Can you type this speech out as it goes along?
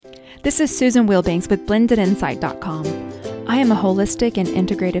This is Susan Wheelbanks with blendedinsight.com. I am a holistic and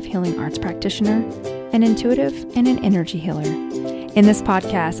integrative healing arts practitioner, an intuitive, and an energy healer. In this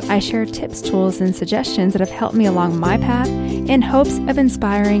podcast, I share tips, tools, and suggestions that have helped me along my path in hopes of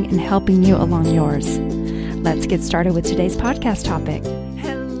inspiring and helping you along yours. Let's get started with today's podcast topic.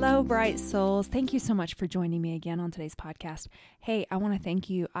 Hello, bright souls. Thank you so much for joining me again on today's podcast. Hey, I want to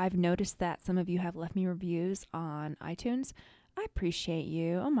thank you. I've noticed that some of you have left me reviews on iTunes. I appreciate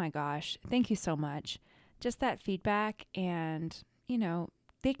you. Oh my gosh. Thank you so much. Just that feedback and, the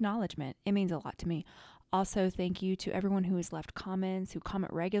acknowledgement. It means a lot to me. Also, thank you to everyone who has left comments, who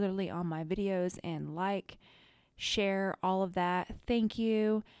comment regularly on my videos and share all of that. Thank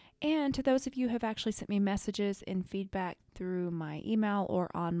you. And to those of you who have actually sent me messages and feedback through my email or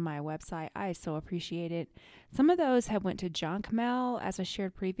on my website, I so appreciate it. Some of those have went to junk mail, as I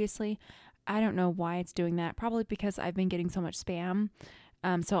shared previously. I don't know why it's doing that. Probably because I've been getting so much spam.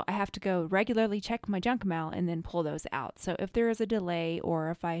 So I have to go regularly check my junk mail and then pull those out. So if there is a delay or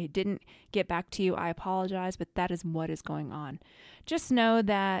if I didn't get back to you, I apologize, but that is what is going on. Just know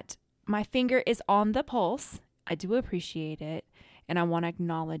that my finger is on the pulse. I do appreciate it. And I want to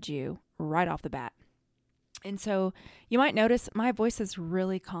acknowledge you right off the bat. And so you might notice my voice is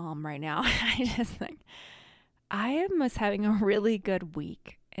really calm right now. I just think I am having a really good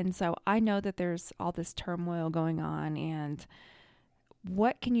week. And so I know that there's all this turmoil going on, and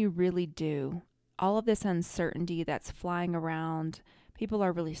what can you really do? All of this uncertainty that's flying around, people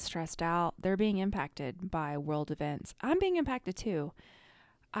are really stressed out. They're being impacted by world events. I'm being impacted too.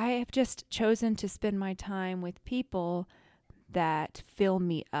 I have just chosen to spend my time with people that fill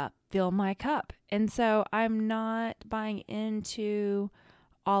me up, fill my cup. And so I'm not buying into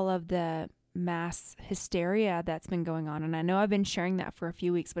all of the mass hysteria that's been going on. And I know I've been sharing that for a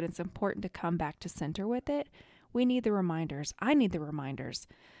few weeks, but it's important to come back to center with it. We need the reminders. I need the reminders.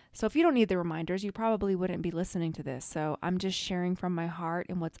 So if you don't need the reminders, you probably wouldn't be listening to this. So I'm just sharing from my heart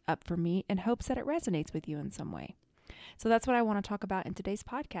and what's up for me in hopes that it resonates with you in some way. So that's what I want to talk about in today's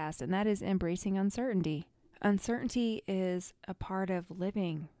podcast, and that is embracing uncertainty. Uncertainty is a part of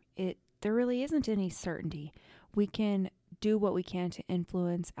living. There really isn't any certainty. We can do what we can to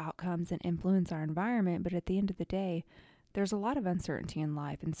influence outcomes and influence our environment, but at the end of the day, there's a lot of uncertainty in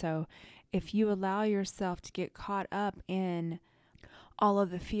life. And so if you allow yourself to get caught up in all of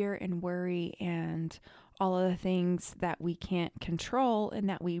the fear and worry and all of the things that we can't control and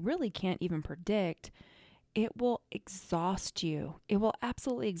that we really can't even predict, it will exhaust you. It will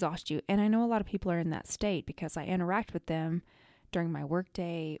absolutely exhaust you. And I know a lot of people are in that state because I interact with them during my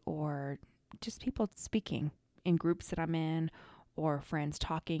workday or just people speaking in groups that I'm in or friends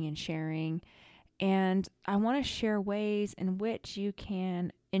talking and sharing. And I want to share ways in which you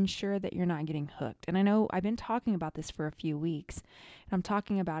can ensure that you're not getting hooked. And I know I've been talking about this for a few weeks. And I'm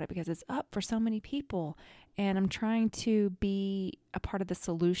talking about it because it's up for so many people. And I'm trying to be a part of the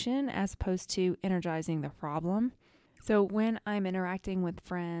solution as opposed to energizing the problem. So when I'm interacting with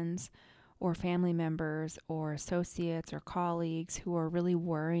friends or family members or associates or colleagues who are really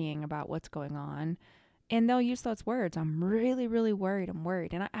worrying about what's going on, and they'll use those words, I'm really, really worried. I'm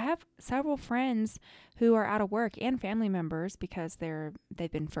worried. And I have several friends who are out of work and family members because they've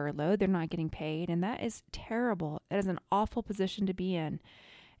been furloughed. They're not getting paid. And that is terrible. That is an awful position to be in.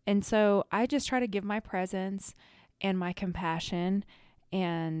 And so I just try to give my presence and my compassion,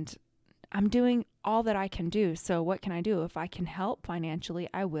 and I'm doing all that I can do. So what can I do? If I can help financially,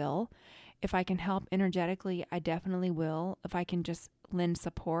 I will. If I can help energetically, I definitely will. If I can just lend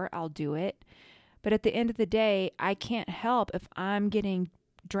support, I'll do it. But at the end of the day, I can't help if I'm getting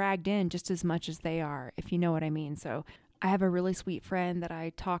dragged in just as much as they are, if you know what I mean. So I have a really sweet friend that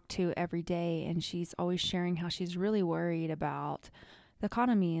I talk to every day, and she's always sharing how she's really worried about the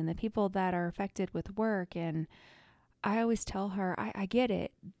economy and the people that are affected with work. And I always tell her, I get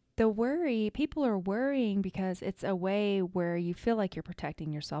it. The worry, people are worrying because it's a way where you feel like you're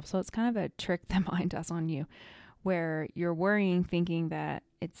protecting yourself. So it's kind of a trick the mind does on you, where you're worrying thinking that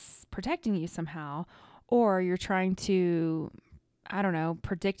it's protecting you somehow, or you're trying to,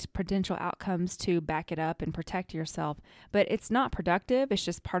 predict potential outcomes to back it up and protect yourself. But it's not productive. It's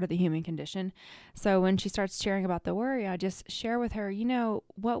just part of the human condition. So when she starts sharing about the worry, I just share with her,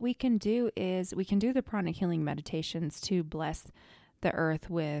 what we can do is we can do the pranic healing meditations to bless the earth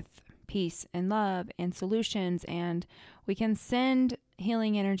with peace and love and solutions. And we can send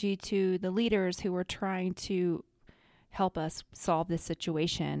healing energy to the leaders who are trying to help us solve this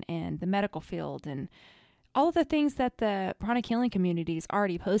situation, and the medical field and all of the things that the pranic healing community is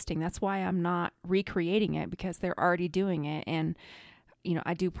already posting. That's why I'm not recreating it, because they're already doing it. And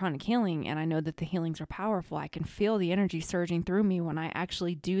I do pranic healing, and I know that the healings are powerful. I can feel the energy surging through me when I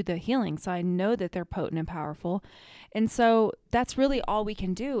actually do the healing. So I know that they're potent and powerful. And so that's really all we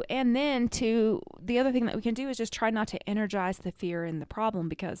can do. And then the other thing that we can do is just try not to energize the fear and the problem,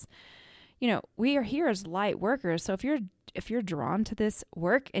 because, we are here as light workers. So if you're drawn to this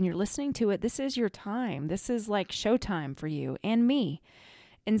work and you're listening to it, this is your time. This is like showtime for you and me.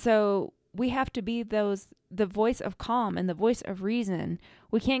 And so we have to be the voice of calm and the voice of reason.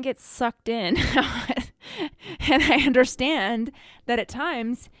 We can't get sucked in. And I understand that at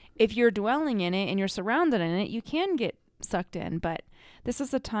times, if you're dwelling in it and you're surrounded in it, you can get sucked in. But this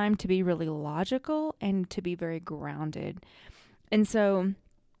is a time to be really logical and to be very grounded. And so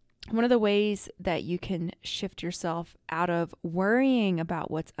one of the ways that you can shift yourself out of worrying about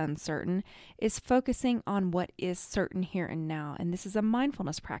what's uncertain is focusing on what is certain here and now. And this is a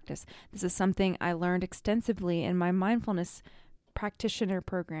mindfulness practice. This is something I learned extensively in my mindfulness practitioner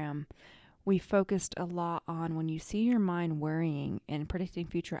program. We focused a lot on when you see your mind worrying and predicting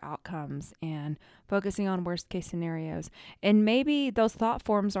future outcomes and focusing on worst case scenarios. And maybe those thought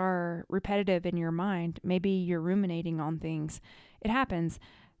forms are repetitive in your mind. Maybe you're ruminating on things. It happens.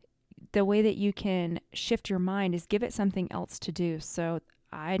 The way that you can shift your mind is give it something else to do. So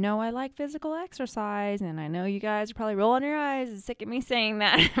I know I like physical exercise, and I know you guys are probably rolling your eyes and sick of me saying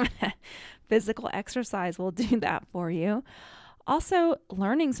that. Physical exercise will do that for you. Also,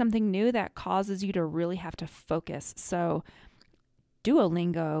 learning something new that causes you to really have to focus. So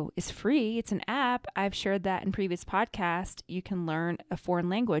Duolingo is free. It's an app. I've shared that in previous podcasts. You can learn a foreign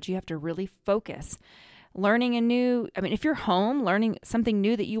language. You have to really focus. Learning if you're home, learning something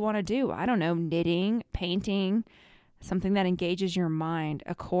new that you want to do, I don't know, knitting, painting, something that engages your mind,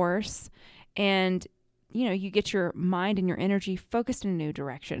 a course, and, you get your mind and your energy focused in a new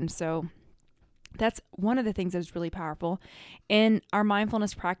direction. So that's one of the things that's really powerful. In our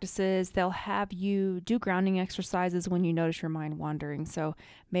mindfulness practices, they'll have you do grounding exercises when you notice your mind wandering. So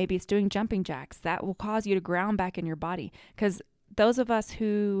maybe it's doing jumping jacks. That will cause you to ground back in your body, because those of us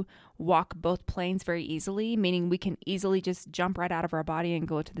who walk both planes very easily, meaning we can easily just jump right out of our body and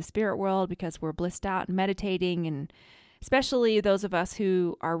go to the spirit world because we're blissed out and meditating, and especially those of us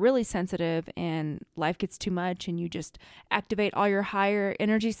who are really sensitive and life gets too much and you just activate all your higher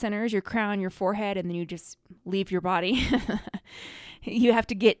energy centers, your crown, your forehead, and then you just leave your body. You have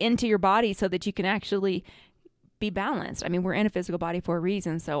to get into your body so that you can actually be balanced. I mean, we're in a physical body for a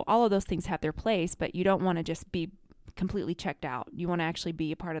reason, so all of those things have their place, but you don't want to just be completely checked out. You want to actually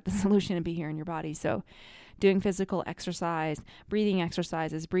be a part of the solution and be here in your body. So doing physical exercise, breathing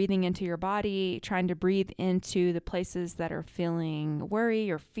exercises, breathing into your body, trying to breathe into the places that are feeling worry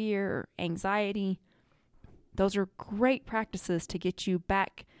or fear or anxiety. Those are great practices to get you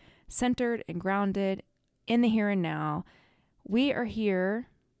back centered and grounded in the here and now. We are here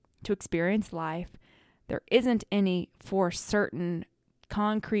to experience life. There isn't any for certain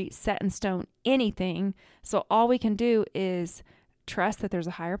concrete, set in stone, anything. So all we can do is trust that there's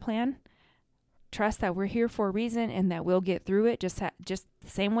a higher plan, trust that we're here for a reason and that we'll get through it just the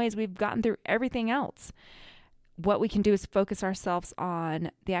same way as we've gotten through everything else. What we can do is focus ourselves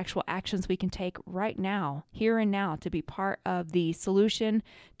on the actual actions we can take right now, here and now, to be part of the solution,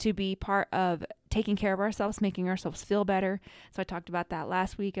 to be part of taking care of ourselves, making ourselves feel better. So I talked about that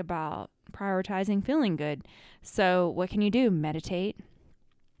last week about prioritizing feeling good. So what can you do? Meditate.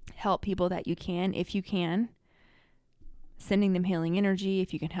 Help people that you can, if you can, sending them healing energy.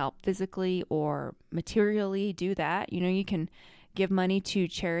 If you can help physically or materially, do that. You can give money to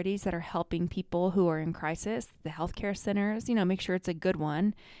charities that are helping people who are in crisis, the healthcare centers. Make sure it's a good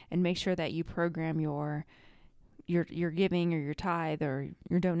one, and make sure that you program your giving or your tithe or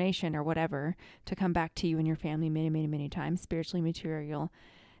your donation or whatever to come back to you and your family many, many, many times, spiritually, materially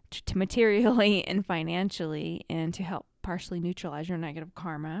and financially, and to help partially neutralize your negative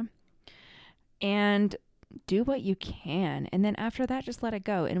karma. And do what you can. And then after that, just let it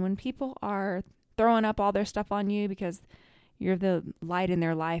go. And when people are throwing up all their stuff on you because you're the light in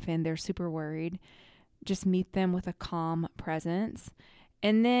their life and they're super worried, just meet them with a calm presence.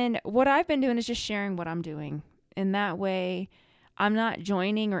 And then what I've been doing is just sharing what I'm doing. And that way I'm not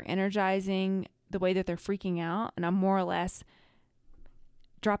joining or energizing the way that they're freaking out. And I'm more or less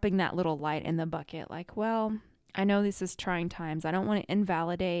dropping that little light in the bucket. Like, well, I know this is trying times. I don't want to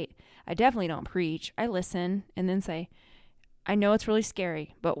invalidate. I definitely don't preach. I listen and then say, I know it's really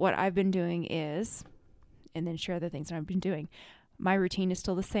scary, but what I've been doing is, and then share the things that I've been doing. My routine is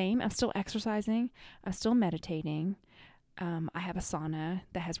still the same. I'm still exercising. I'm still meditating. I have a sauna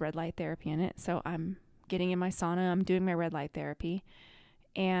that has red light therapy in it. So I'm getting in my sauna. I'm doing my red light therapy.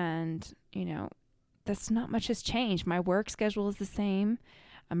 And, that's not much has changed. My work schedule is the same.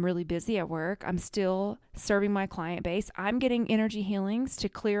 I'm really busy at work. I'm still serving my client base. I'm getting energy healings to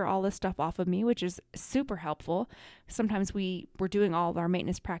clear all this stuff off of me, which is super helpful. Sometimes we're doing all of our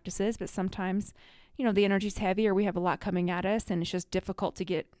maintenance practices, but sometimes, the energy's heavy or we have a lot coming at us and it's just difficult to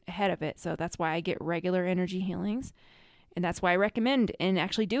get ahead of it. So that's why I get regular energy healings. And that's why I recommend and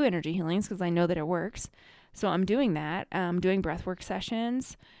actually do energy healings, because I know that it works. So I'm doing that. I'm doing breathwork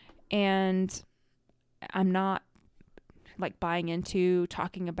sessions, and I'm not like buying into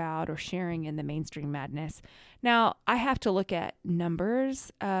talking about or sharing in the mainstream madness. Now, I have to look at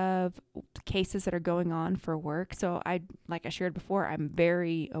numbers of cases that are going on for work. So like I shared before, I'm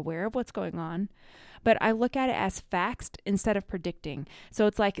very aware of what's going on, but I look at it as facts instead of predicting. So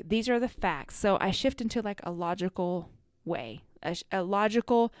it's like, these are the facts. So I shift into like a logical way, a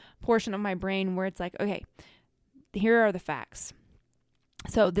logical portion of my brain where it's like, okay, here are the facts.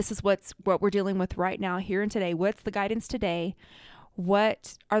 So this is what we're dealing with right now, here and today. What's the guidance today?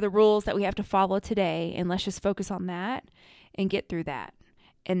 What are the rules that we have to follow today? And let's just focus on that and get through that.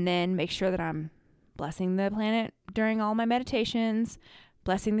 And then make sure that I'm blessing the planet during all my meditations,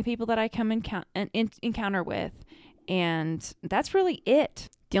 blessing the people that I come encounter with. And that's really it.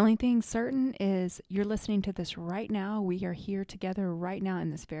 The only thing certain is you're listening to this right now. We are here together right now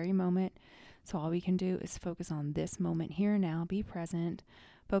in this very moment. So all we can do is focus on this moment here and now, be present,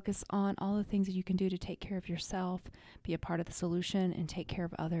 focus on all the things that you can do to take care of yourself, be a part of the solution, and take care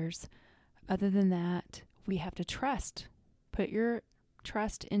of others. Other than that, we have to trust. Put your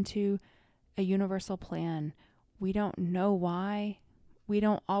trust into a universal plan. We don't know why. We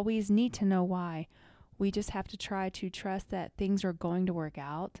don't always need to know why. We just have to try to trust that things are going to work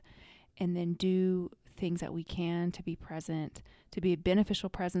out, and then do things that we can to be present, to be a beneficial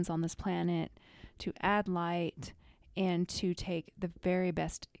presence on this planet, to add light, and to take the very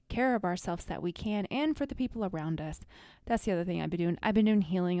best care of ourselves that we can, and for the people around us. That's the other thing I've been doing. I've been doing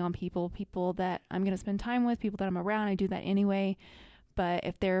healing on people that I'm going to spend time with, people that I'm around. I do that anyway. But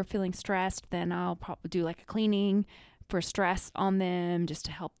if they're feeling stressed, then I'll probably do like a cleaning for stress on them, just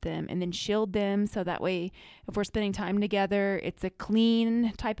to help them, and then shield them. So that way, if we're spending time together, it's a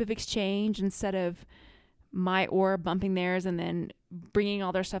clean type of exchange instead of my orb bumping theirs and then bringing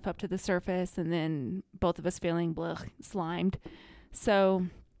all their stuff up to the surface and then both of us feeling slimed. So,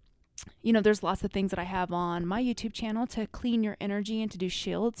 there's lots of things that I have on my YouTube channel to clean your energy and to do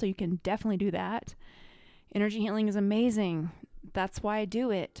shield. So you can definitely do that. Energy healing is amazing. That's why I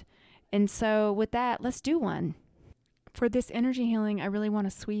do it. And so with that, let's do one. For this energy healing, I really want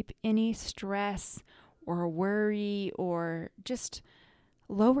to sweep any stress or worry or just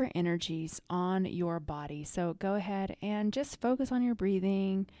lower energies on your body. So go ahead and just focus on your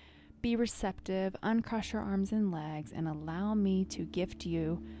breathing, be receptive, uncross your arms and legs, and allow me to gift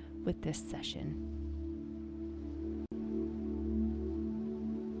you with this session.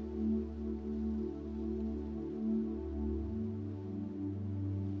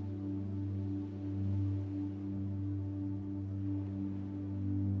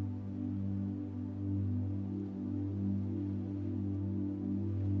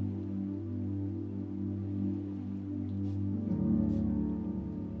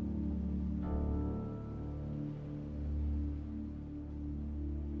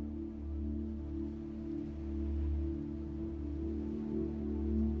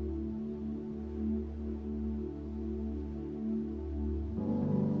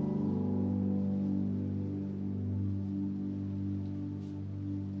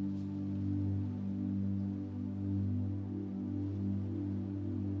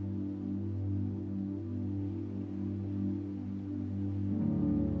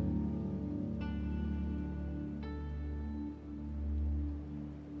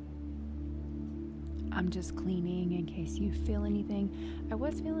 I'm just cleaning in case you feel anything. I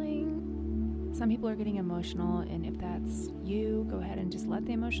was feeling some people are getting emotional, and if that's you, go ahead and just let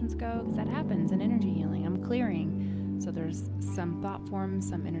the emotions go, because that happens in energy healing. I'm clearing. So there's some thought forms,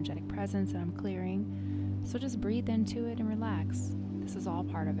 some energetic presence that I'm clearing. So just breathe into it and relax. This is all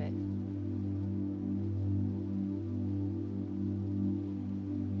part of it.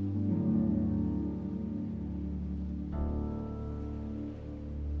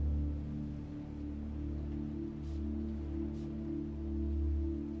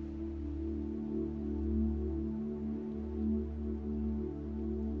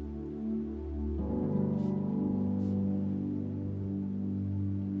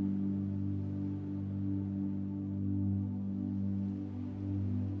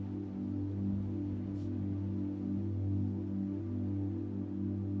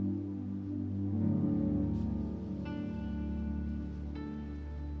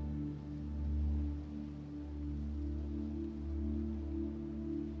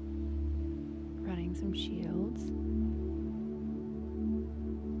 some shields.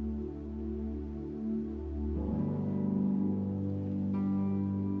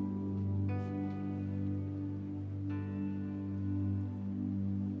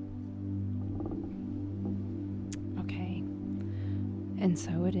 Okay, and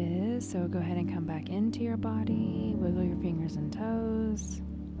so it is. So go ahead and come back into your body, wiggle your fingers and toes.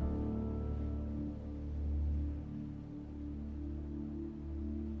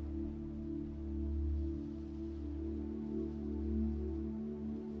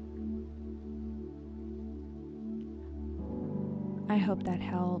 I hope that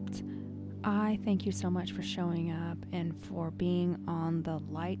helped. I thank you so much for showing up and for being on the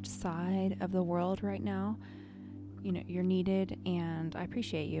light side of the world right now. You know, you're needed and I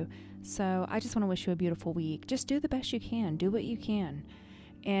appreciate you. So I just want to wish you a beautiful week. Just do the best you can. Do what you can.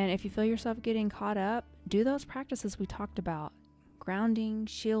 And if you feel yourself getting caught up, do those practices we talked about. Grounding,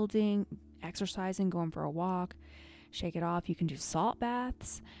 shielding, exercising, going for a walk. Shake it off. You can do salt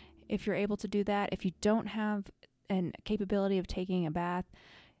baths if you're able to do that. If you don't have a capability of taking a bath,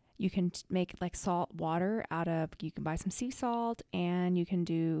 you can make like salt water you can buy some sea salt, and you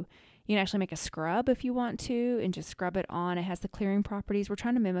can actually make a scrub if you want to and just scrub it on. It has the clearing properties. We're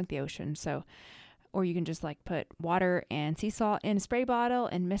trying to mimic the ocean. Or you can just like put water and sea salt in a spray bottle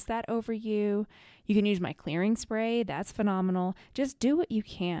and mist that over you. You can use my clearing spray. That's phenomenal. Just do what you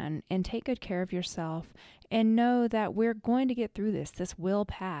can and take good care of yourself and know that we're going to get through this. This will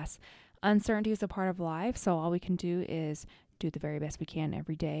pass. Uncertainty is a part of life, so all we can do is do the very best we can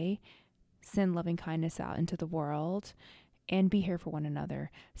every day, send loving kindness out into the world, and be here for one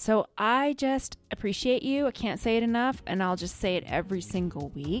another. So I just appreciate you. I can't say it enough, and I'll just say it every single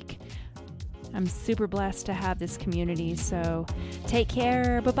week. I'm super blessed to have this community, so take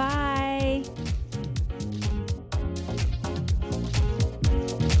care. Bye-bye.